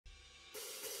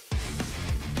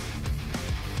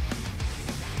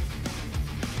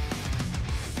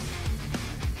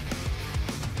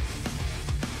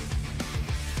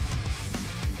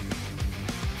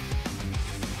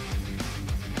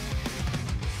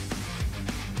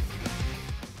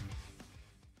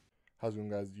How's it going,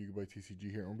 guys? Yuga TCG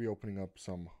here. We'll be opening up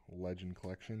some Legend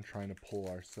Collection, trying to pull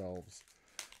ourselves.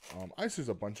 I see there's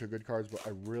a bunch of good cards, but I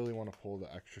really want to pull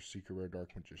the extra Secret Rare Dark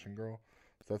Magician Girl.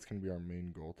 So that's going to be our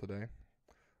main goal today.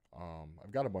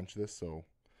 I've got a bunch of this, so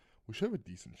we should have a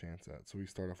decent chance at it. So we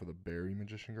start off with a Berry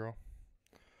Magician Girl.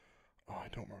 Oh, I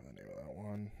don't remember the name of that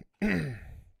one.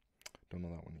 Don't know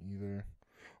that one either.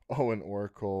 Oh, an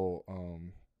Oracle,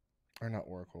 or not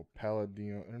Oracle,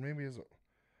 Palladium, or maybe it's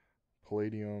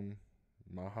Palladium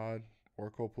Mahad,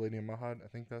 Oracle Palladium Mahad. I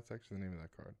think that's actually the name of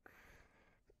that card.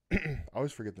 I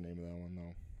always forget the name of that one,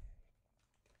 though.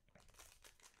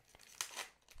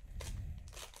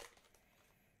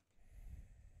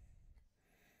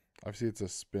 Obviously, it's a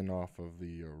spin-off of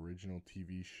the original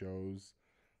TV show's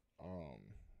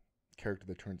character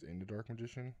that turns into Dark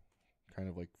Magician, kind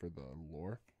of like for the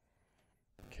lore,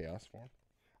 Chaos form.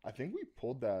 I think we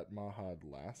pulled that Mahad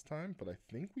last time, but I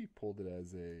think we pulled it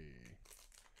as a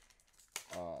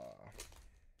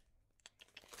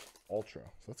Ultra.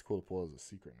 So that's cool to pull as a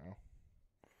secret now.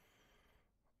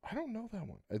 I don't know that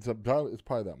one. It's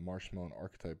probably that Marshmallow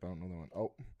archetype. I don't know that one.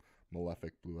 Oh,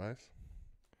 Malefic Blue Eyes.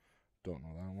 Don't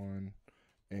know that one.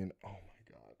 And oh my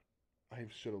god, I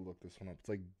should have looked this one up. It's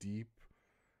like Deep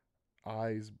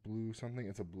Eyes Blue something.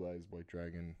 It's a Blue Eyes White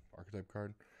Dragon archetype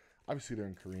card. Obviously they're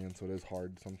in Korean, so it is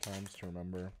hard sometimes to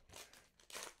remember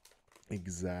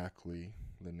exactly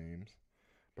the names.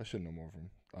 But I should know more of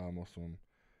them. Most of them.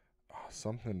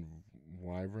 Something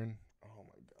Wyvern. Oh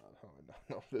my god, how do I not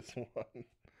know this one?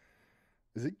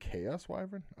 Is it Chaos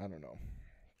Wyvern? I don't know.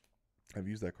 I've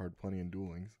used that card plenty in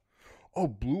Duel Links. Oh,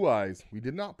 Blue Eyes. We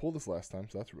did not pull this last time,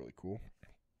 so that's really cool.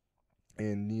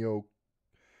 And Neo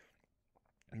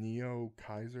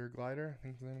Kaiser Glider, I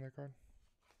think is the name of that card.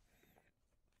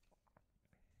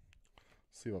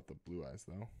 Let's see about the Blue Eyes,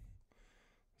 though.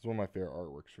 It's one of my favorite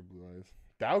artworks for Blue Eyes.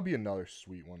 That would be another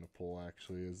sweet one to pull,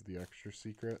 actually, as the extra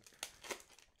secret.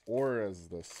 Or as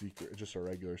the secret, just a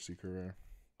regular secret rare.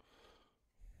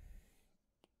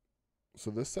 So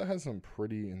this set has some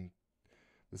pretty,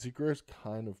 the secret rare is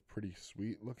kind of pretty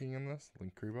sweet looking in this,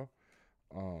 Link Kribo.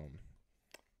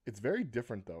 It's very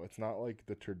different, though. It's not like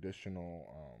the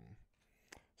traditional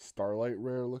Starlight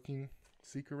rare looking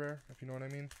secret rare, if you know what I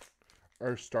mean.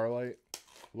 Or Starlight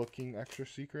looking extra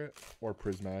secret, or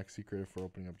Prismatic secret if we're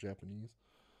opening up Japanese.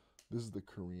 This is the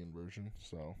Korean version,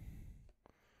 so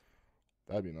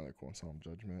that'd be another cool one. Solemn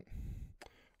Judgment.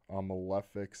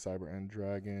 Malefic Cyber End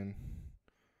Dragon.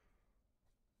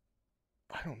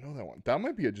 I don't know that one. That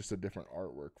might be just a different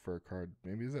artwork for a card.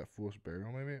 Maybe is that Foolish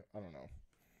Burial? Maybe, I don't know.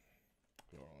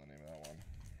 I don't know the name of that one.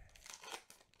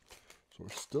 So we're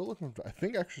still looking for. I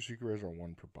think extra secret rares are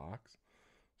 1 per box,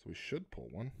 so we should pull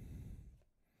one.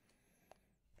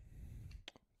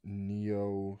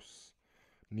 Neo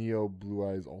Blue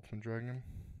Eyes Ultimate Dragon.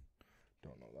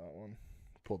 Don't know that one.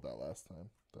 Pulled that last time.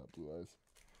 That Blue Eyes.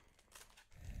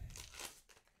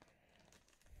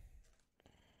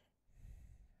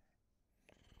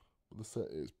 But the set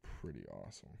is pretty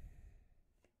awesome.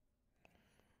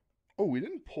 Oh, we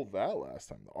didn't pull that last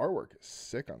time. The artwork is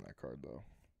sick on that card, though.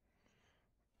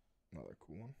 Another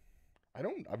cool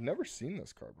one. I've never seen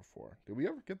this card before. Did we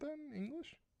ever get that in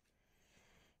English?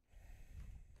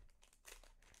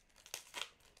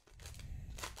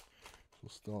 So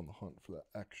still on the hunt for that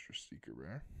extra secret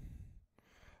rare.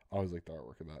 I always like the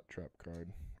artwork of that trap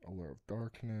card. Allure of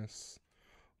Darkness,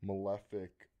 Malefic,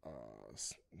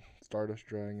 Stardust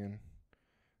Dragon,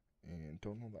 and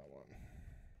don't know that one.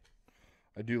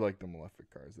 I do like the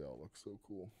Malefic cards. They all look so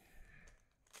cool.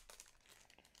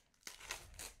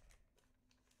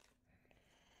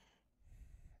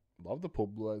 Love the pull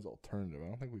Blue Eyes Alternative. I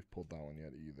don't think we've pulled that one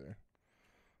yet either.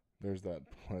 There's that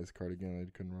Blue Eyes card again.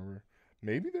 I couldn't remember.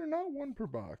 Maybe they're not 1 per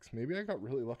box. Maybe I got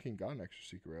really lucky and got an extra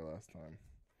secret rare last time.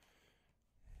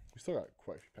 We still got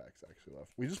quite a few packs actually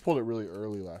left. We just pulled it really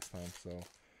early last time, so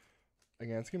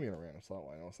again, it's gonna be in a random slot.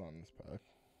 I know it's not in this pack.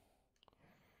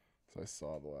 So I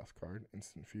saw the last card,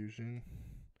 Instant Fusion.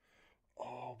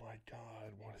 Oh my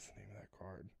god, what is the name of that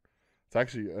card? It's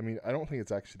actually, I mean, I don't think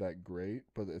it's actually that great,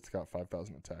 but it's got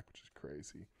 5,000 attack, which is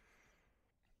crazy.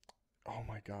 Oh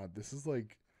my god, this is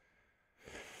like,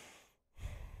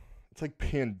 it's like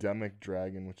Pandemic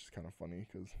Dragon, which is kind of funny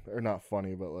because, or not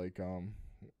funny, but like,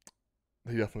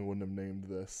 they definitely wouldn't have named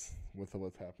this with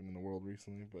what's happened in the world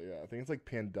recently. But yeah, I think it's like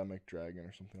Pandemic Dragon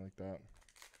or something like that.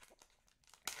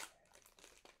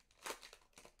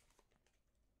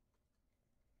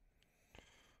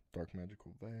 Dark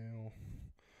Magical Veil.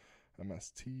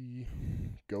 MST.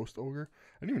 Ghost Ogre.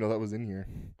 I didn't even know that was in here.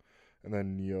 And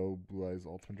then Neo Blue Eyes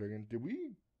Ultimate Dragon. Did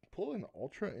we pull an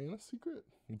ultra and a secret?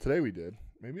 Well, today we did.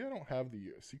 Maybe I don't have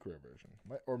the secret version.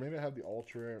 Or maybe I have the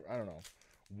ultra. I don't know.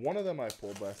 One of them I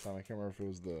pulled last time. I can't remember if it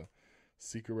was the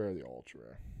secret rare or the ultra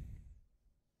rare.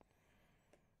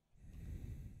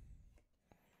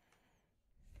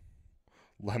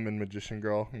 Lemon Magician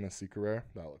Girl and a secret rare.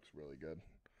 That looks really good.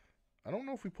 I don't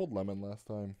know if we pulled lemon last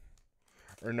time.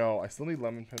 Or no, I still need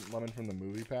lemon from the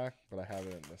movie pack, but I have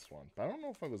it in this one. But I don't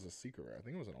know if it was a secret rare. I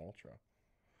think it was an ultra.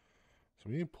 So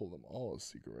we need to pull them all as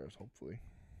secret rares, hopefully.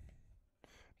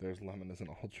 There's lemon as an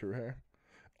ultra rare.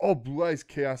 Oh, Blue Eyes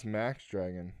Chaos Max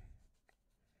Dragon.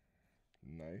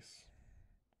 Nice.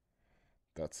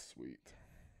 That's sweet.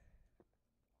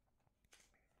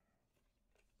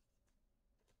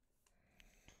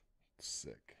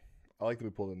 Sick. I like that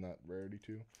we pulled in that rarity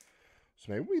too.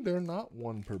 So maybe they're not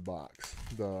one per box.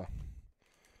 The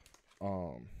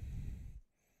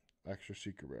extra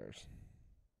secret rares.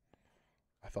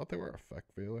 I thought they were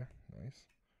Effect Veiler. Nice.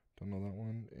 Don't know that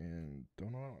one. And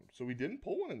don't know that one. So we didn't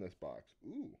pull one in this box.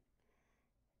 Ooh.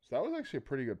 So that was actually a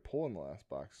pretty good pull in the last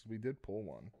box. We did pull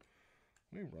one.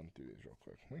 Let me run through these real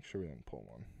quick. Make sure we didn't pull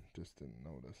one. Just didn't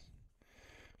notice.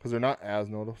 Because they're not as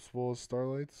noticeable as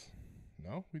Starlights.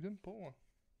 No, we didn't pull one.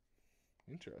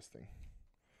 Interesting.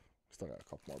 We still got a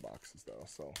couple more boxes though,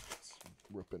 so let's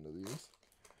rip into these.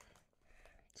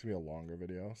 It's going to be a longer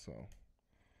video, so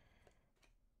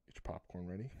get your popcorn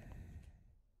ready.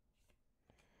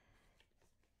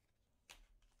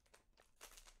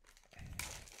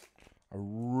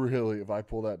 If I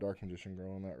pull that Dark Magician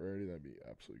Girl on that rarity, that'd be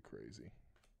absolutely crazy.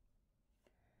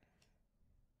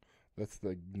 That's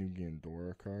the new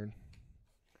Gandora card.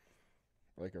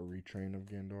 Like a retrain of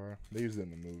Gandora. They used it in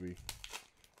the movie.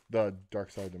 The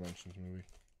Dark Side Dimensions movie.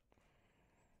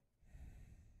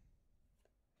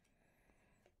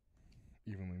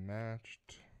 Evenly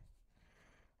matched.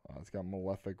 It's got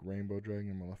Malefic Rainbow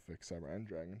Dragon, Malefic Cyber End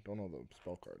Dragon. Don't know the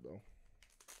spell card though.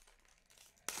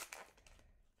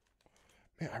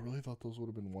 Man, I really thought those would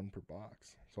have been one per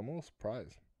box. So I'm a little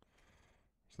surprised.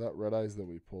 So that Red Eyes that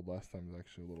we pulled last time is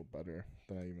actually a little better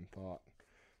than I even thought.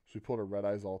 So we pulled a Red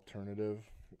Eyes alternative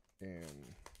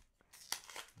and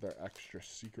their extra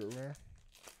secret rare.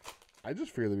 I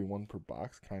just figured there'd be one per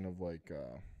box, kind of like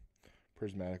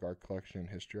Prismatic Art Collection and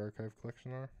History Archive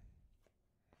Collection are.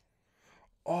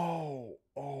 Oh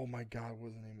my God, what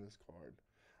is the name of this card?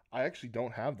 I actually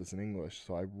don't have this in English,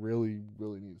 so I really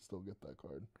need to still get that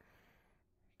card.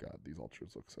 God, these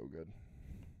ultras look so good.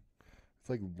 It's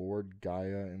like Lord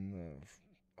Gaia in the...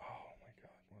 Oh my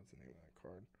God, what's the name of that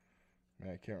card?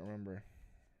 Man, I can't remember.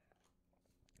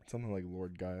 It's something like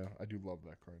Lord Gaia. I do love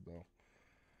that card, though.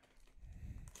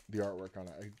 The artwork on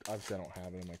it. Obviously, I don't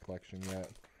have it in my collection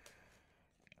yet.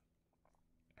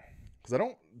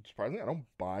 Because surprisingly, I don't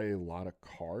buy a lot of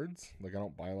cards. Like, I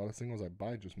don't buy a lot of singles. I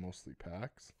buy just mostly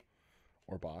packs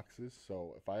or boxes.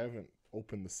 So, if I haven't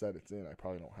opened the set it's in, I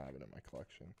probably don't have it in my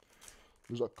collection.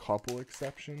 There's a couple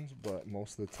exceptions, but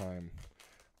most of the time,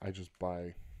 I just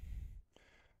buy...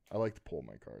 I like to pull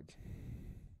my cards.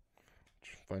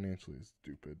 Which financially is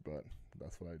stupid, but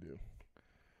that's what I do.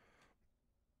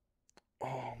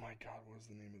 Oh my God, what is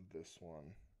the name of this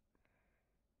one?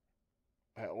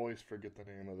 I always forget the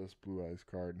name of this Blue Eyes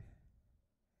card.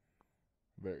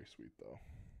 Very sweet, though.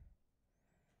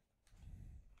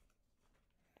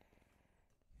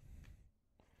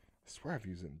 I swear I've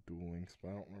used it in Duel Links, but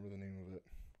I don't remember the name of it.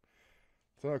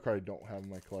 It's another card I don't have in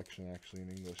my collection, actually, in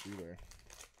English either.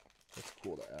 That's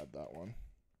cool to add that one.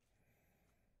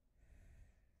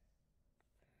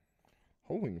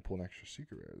 Hoping we can pull an extra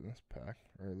secret rare in this pack,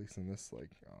 or at least in this, like,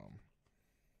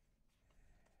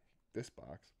 this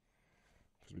box.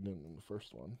 Because we didn't in the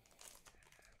first one.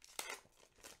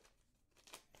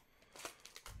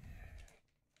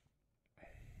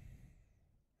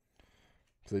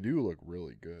 Because they do look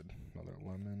really good. Another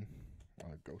lemon.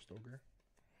 Ghost Ogre.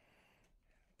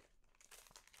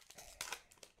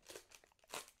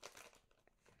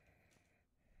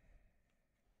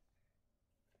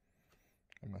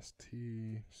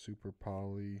 MST. Super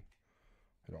Poly.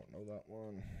 I don't know that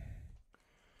one.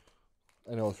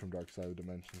 I know it's from Dark Side of the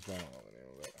Dimensions, but I don't know the name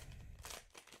of it.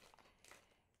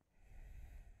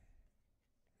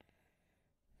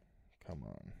 Come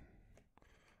on.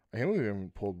 I can't believe we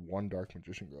haven't pulled one Dark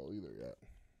Magician Girl either yet.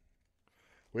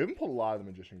 We haven't pulled a lot of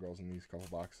the Magician Girls in these couple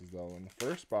boxes, though. In the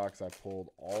first box, I pulled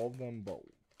all of them but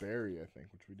Barry, I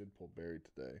think, which we did pull Barry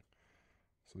today.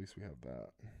 So at least we have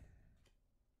that.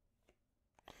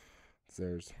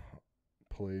 There's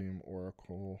Palladium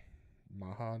Oracle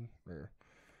Mahad, or...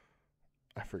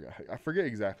 I forget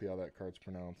exactly how that card's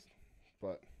pronounced,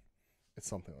 but it's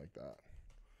something like that.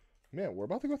 Man, we're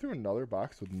about to go through another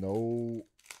box with no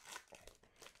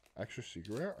Extra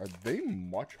secret rare? Are they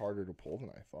much harder to pull than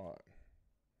I thought?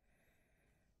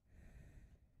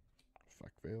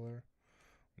 Effect Veiler.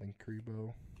 Link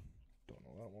Rebo. Don't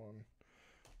know that one.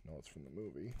 No, it's from the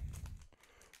movie.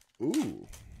 Ooh.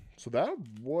 So that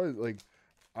was, like,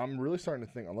 I'm really starting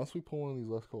to think, unless we pull one of these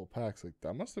last couple packs, like,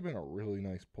 that must have been a really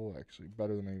nice pull, actually.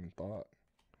 Better than I even thought.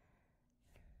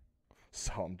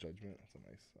 Solemn Judgment. That's a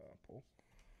nice pull.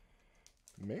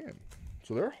 Man.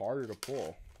 So they're harder to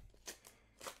pull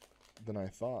than I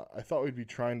thought. I thought we'd be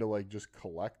trying to, like, just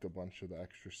collect a bunch of the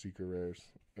extra secret rares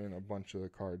and a bunch of the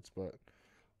cards, but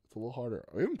it's a little harder.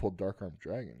 We haven't pulled Dark Armed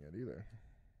Dragon yet either.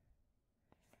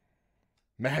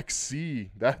 Maxi.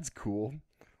 That's cool.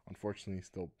 Unfortunately, he's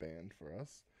still banned for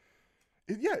us.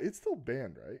 Yeah, it's still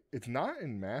banned, right? It's not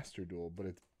in Master Duel, but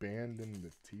it's banned in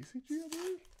the TCG, I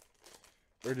believe?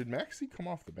 Or did Maxi come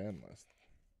off the ban list?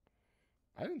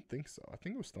 I didn't think so. I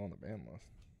think it was still on the ban list.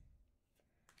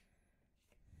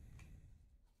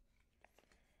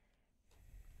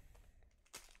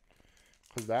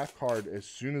 Because that card, as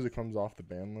soon as it comes off the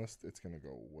ban list, it's going to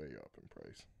go way up in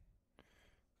price.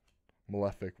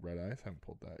 Malefic Red Eyes. Haven't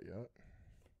pulled that yet.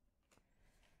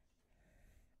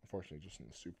 Unfortunately, just in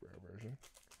the super rare version.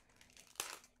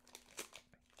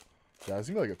 Yeah, it's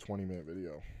going to be like a 20-minute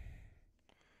video.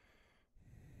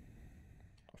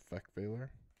 Effect Veiler.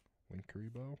 Link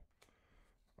Rebo.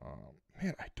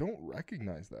 Man, I don't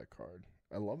recognize that card.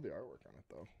 I love the artwork on it,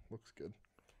 though. Looks good.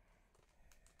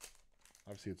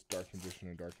 Obviously, it's Dark Magician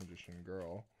and Dark Magician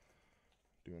Girl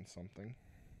doing something.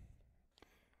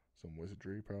 Some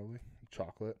wizardry, probably.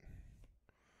 Chocolate.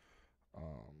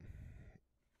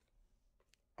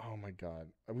 Oh, my God.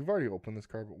 We've already opened this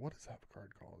card, but what is that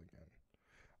card called again?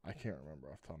 I can't remember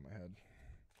off the top of my head.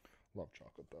 Love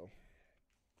chocolate, though.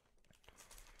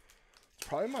 It's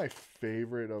probably my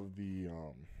favorite of the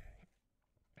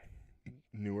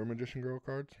newer Magician Girl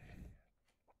cards.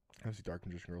 Obviously, Dark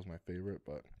Magician Girl is my favorite,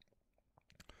 but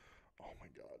oh my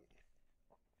God.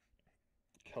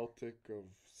 Celtic of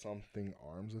something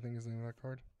Arms, I think is the name of that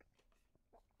card.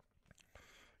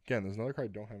 Again, there's another card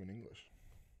I don't have in English.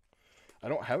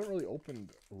 Haven't really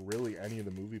opened really any of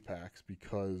the movie packs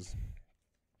because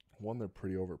one, they're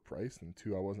pretty overpriced, and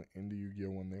two, I wasn't into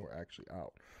Yu-Gi-Oh when they were actually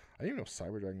out. I didn't even know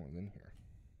Cyber Dragon was in here.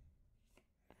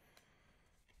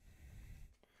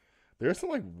 There's some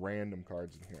like random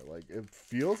cards in here. Like it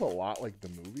feels a lot like the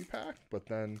movie pack, but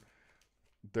then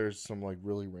there's some like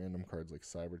really random cards like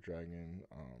Cyber Dragon,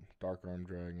 Dark Armed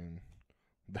Dragon,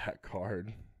 that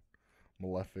card,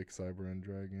 Malefic Cyber End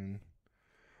Dragon.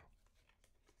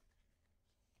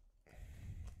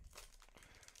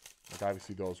 Like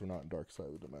obviously those were not in Dark Side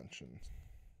of the Dimensions.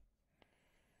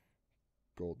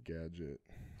 Gold Gadget.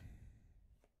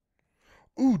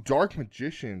 Ooh, Dark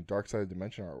Magician, Dark Side of the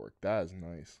Dimension artwork. That is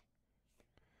nice.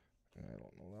 I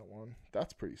don't know that one.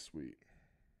 That's pretty sweet.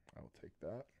 I will take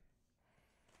that.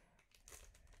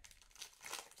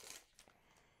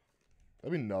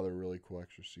 That'd be another really cool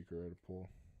extra secret to pull.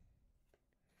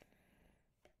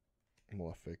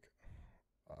 Malefic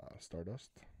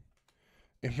Stardust.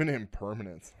 Infinite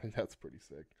Impermanence. That's pretty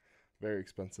sick. Very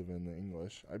expensive in the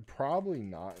English. I'd probably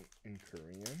not in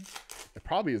Korean. It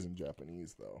probably is in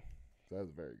Japanese, though. That's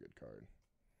a very good card.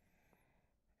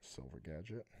 Silver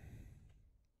Gadget.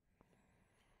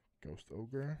 Ghost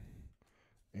Ogre.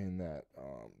 And that,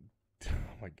 oh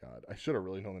my God. I should have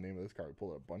really known the name of this card. We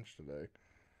pulled a bunch today.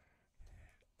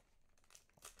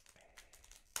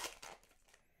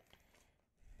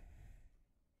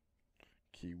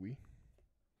 Kiwi.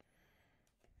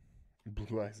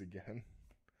 Blue Eyes again.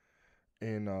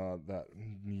 And that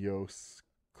Neos,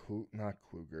 not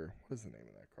Kluger. What is the name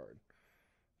of that card?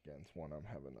 Again, it's one I'm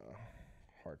having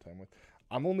a hard time with.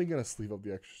 I'm only going to sleeve up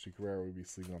the extra secret rare. We'll be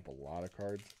sleeving up a lot of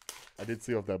cards. I did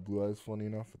sleeve up that Blue Eyes funny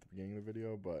enough at the beginning of the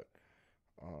video, but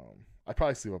I'd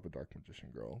probably sleeve up a Dark Magician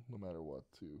Girl no matter what,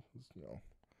 too. You know,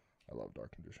 I love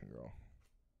Dark Magician Girl.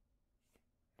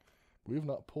 We have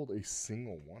not pulled a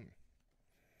single one.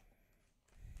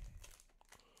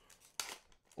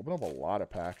 Open up a lot of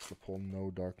packs to pull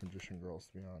no Dark Magician Girls,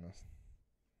 to be honest.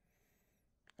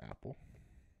 Apple.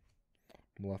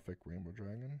 Malefic Rainbow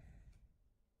Dragon.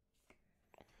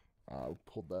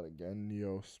 Pulled that again.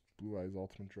 Neos Blue Eyes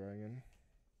Ultimate Dragon.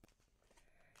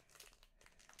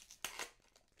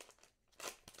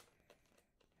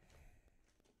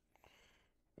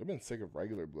 I've been sick of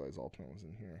regular Blue Eyes Ultimate ones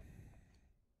in here.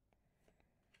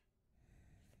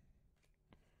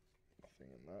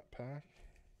 Nothing in that pack.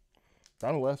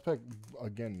 Down to the last pack,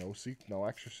 again, no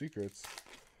extra secrets.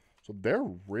 So they're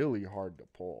really hard to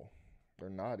pull. They're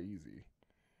not easy.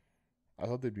 I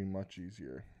thought they'd be much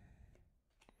easier.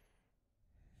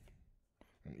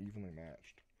 And evenly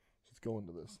matched. go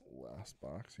into this last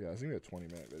box. Yeah, it's going to be a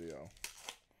 20-minute video.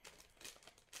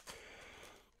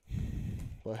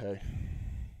 But hey,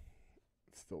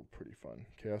 it's still pretty fun.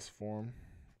 Chaos Form,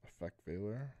 Effect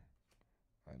Veiler.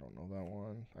 I don't know that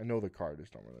one. I know the card,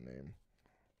 just don't know the name.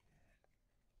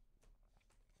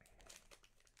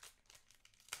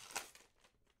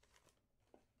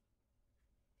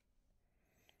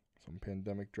 Some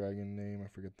Pandemic Dragon name. I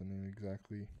forget the name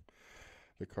exactly.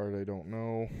 The card I don't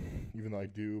know, even though I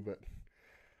do, but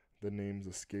the name's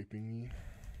escaping me.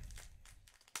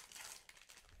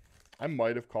 I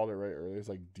might have called it right earlier. It's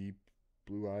like Deep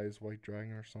Blue Eyes White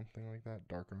Dragon or something like that.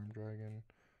 Dark Arm Dragon.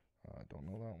 I don't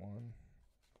know that one.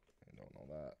 I don't know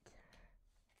that.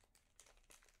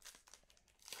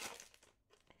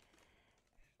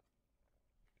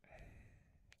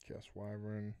 Chaos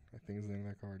Wyvern, I think is the name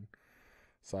of that card.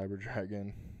 Cyber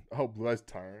Dragon. Oh, Blue Eyes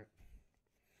Tyrant.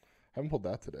 Haven't pulled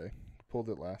that today. Pulled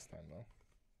it last time though.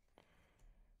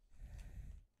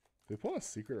 They pulled a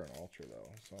secret or an ultra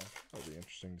though, so that'll be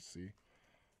interesting to see.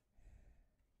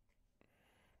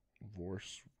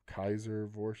 Kaiser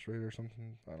Vorse Raid or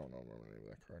something. I don't know remember the name of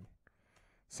that card.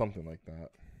 Something like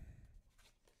that.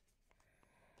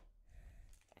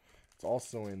 It's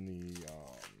also in the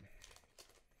what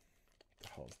the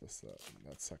hell is this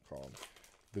that set called?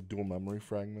 The Dual Memory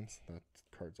Fragments. That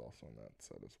card's also in that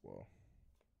set as well.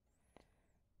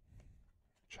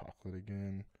 Chocolate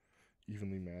again.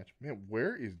 Evenly matched. Man,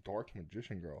 where is Dark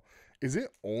Magician Girl? Is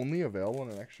it only available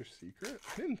in an extra secret?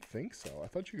 I didn't think so. I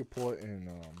thought you could pull it in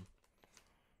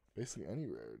basically any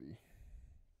rarity.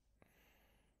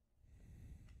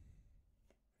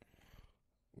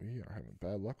 We are having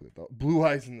bad luck with it though. Blue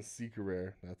Eyes in the secret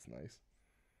rare. That's nice.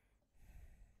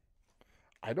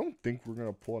 I don't think we're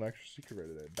gonna pull an extra secret rare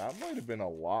today. That might have been a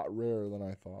lot rarer than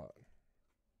I thought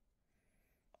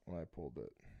when I pulled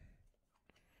it.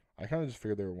 I kind of just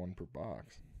figured they were one per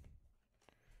box.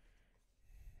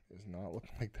 It's not looking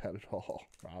like that at all,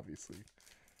 obviously.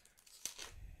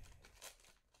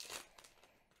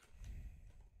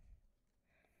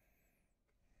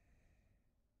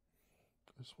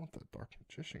 I just want that Dark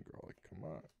Magician Girl. Like, come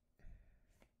on.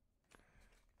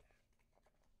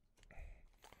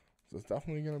 So it's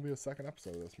definitely going to be a second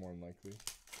episode of this, more than likely.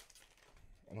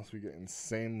 Unless we get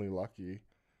insanely lucky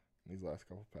in these last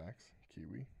couple packs.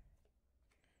 Kiwi.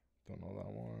 Don't know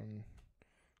that one.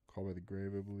 Call by the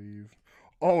Grave, I believe.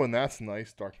 Oh, and that's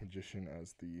nice. Dark Magician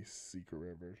as the secret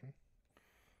rare version.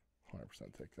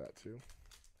 100% take that too.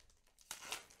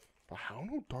 But how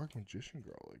no Dark Magician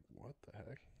Girl? Like, what the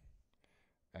heck?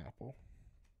 Apple.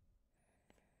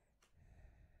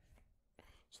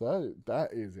 So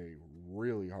that is a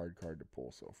really hard card to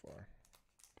pull so far.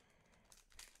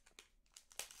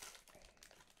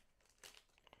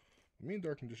 Me and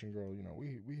Dark Magician Girl, you know,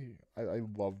 I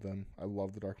love them. I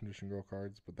love the Dark Magician Girl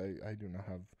cards, but I do not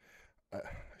have, I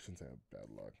shouldn't say I have bad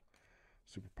luck.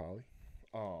 Super Poly.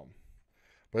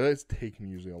 But it's taken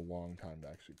usually a long time to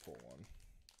actually pull one.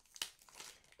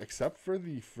 Except for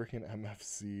the freaking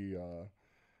MFC,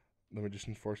 the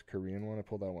Magician's Force Korean one. I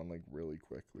pulled that one like really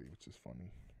quickly, which is funny.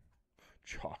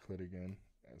 Chocolate again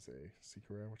as a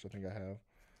secret rare, which I think I have.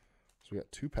 So we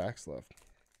got 2 packs left.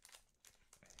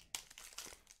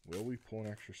 Will we pull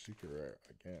an extra secret rare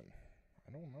again?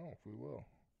 I don't know if we will.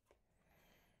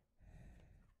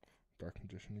 Dark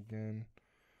Magician again.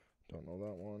 Don't know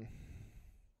that one.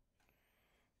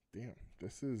 Damn,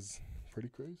 this is pretty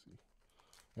crazy.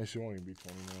 Actually, only be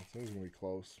 20 minutes. This is going to be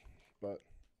close, but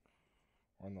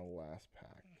we're on the last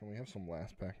pack. Can we have some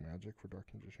last pack magic for Dark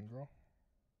Magician Girl?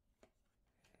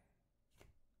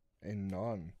 And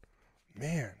none.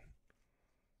 Man,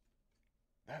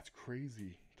 that's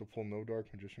crazy to pull no Dark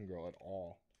Magician Girl at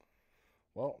all.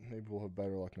 Well, maybe we'll have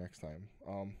better luck next time.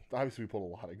 Obviously, we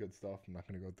pulled a lot of good stuff. I'm not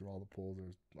going to go through all the pulls.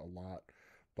 There's a lot.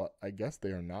 But I guess they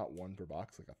are not one per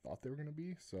box like I thought they were going to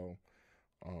be. So,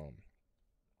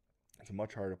 it's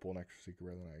much harder to pull an extra secret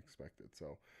rare than I expected.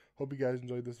 So, hope you guys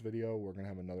enjoyed this video. We're going to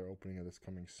have another opening of this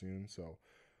coming soon. So,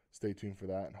 stay tuned for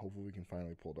that. And hopefully, we can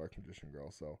finally pull Dark Magician Girl.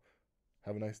 So,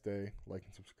 have a nice day. Like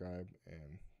and subscribe.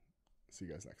 And see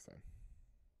you guys next time.